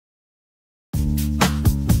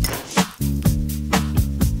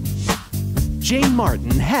Jane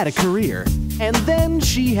Martin had a career, and then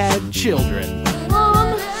she had children.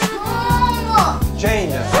 Mom! Jane!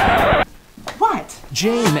 What?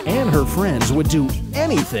 Jane and her friends would do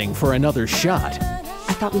anything for another shot.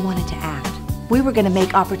 I thought we wanted to act. We were going to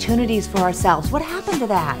make opportunities for ourselves. What happened to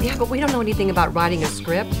that? Yeah, but we don't know anything about writing a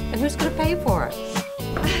script, and who's going to pay for it?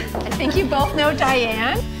 I think you both know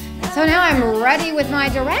Diane. So now I'm ready with my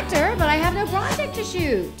director, but I have no project to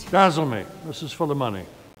shoot. Dazzle me. This is for the money.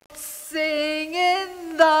 Sing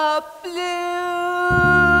in the blues.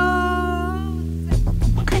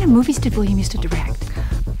 What kind of movies did William used to direct?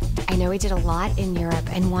 I know he did a lot in Europe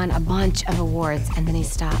and won a bunch of awards, and then he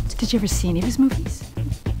stopped. Did you ever see any of his movies?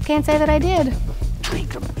 Can't say that I did. Treat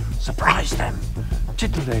them. Surprise them.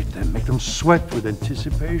 Titillate them. Make them sweat with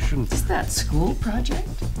anticipation. Is that school project?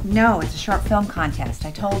 No, it's a short film contest.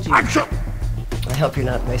 I told you. Action! I hope you're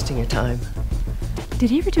not wasting your time. Did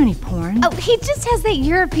he ever do any porn? Oh, he just has that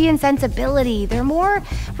European sensibility. They're more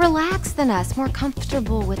relaxed than us, more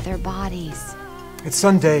comfortable with their bodies. It's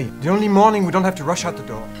Sunday, the only morning we don't have to rush out the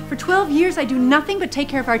door. For 12 years, I do nothing but take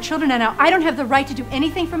care of our children, and now I don't have the right to do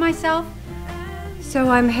anything for myself? So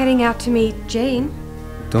I'm heading out to meet Jane.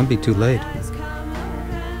 Don't be too late.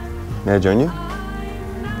 May I join you?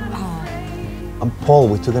 I'm Paul.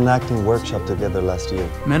 We took an acting workshop together last year.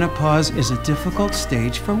 Menopause is a difficult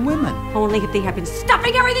stage for women. Only if they have been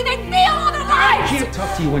stuffing everything they feel all their lives! I can't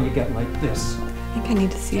talk to you when you get like this. I think I need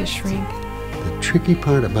to see a shrink. The tricky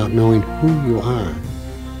part about knowing who you are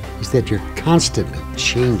is that you're constantly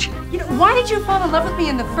changing. You know, why did you fall in love with me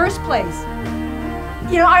in the first place?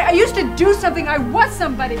 You know, I used to do something, I was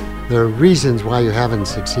somebody. There are reasons why you haven't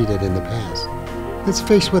succeeded in the past. Let's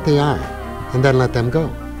face what they are, and then let them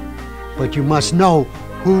go. But you must know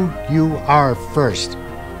who you are first.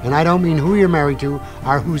 And I don't mean who you're married to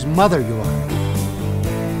or whose mother you are.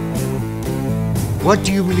 What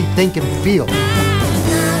do you really think and feel?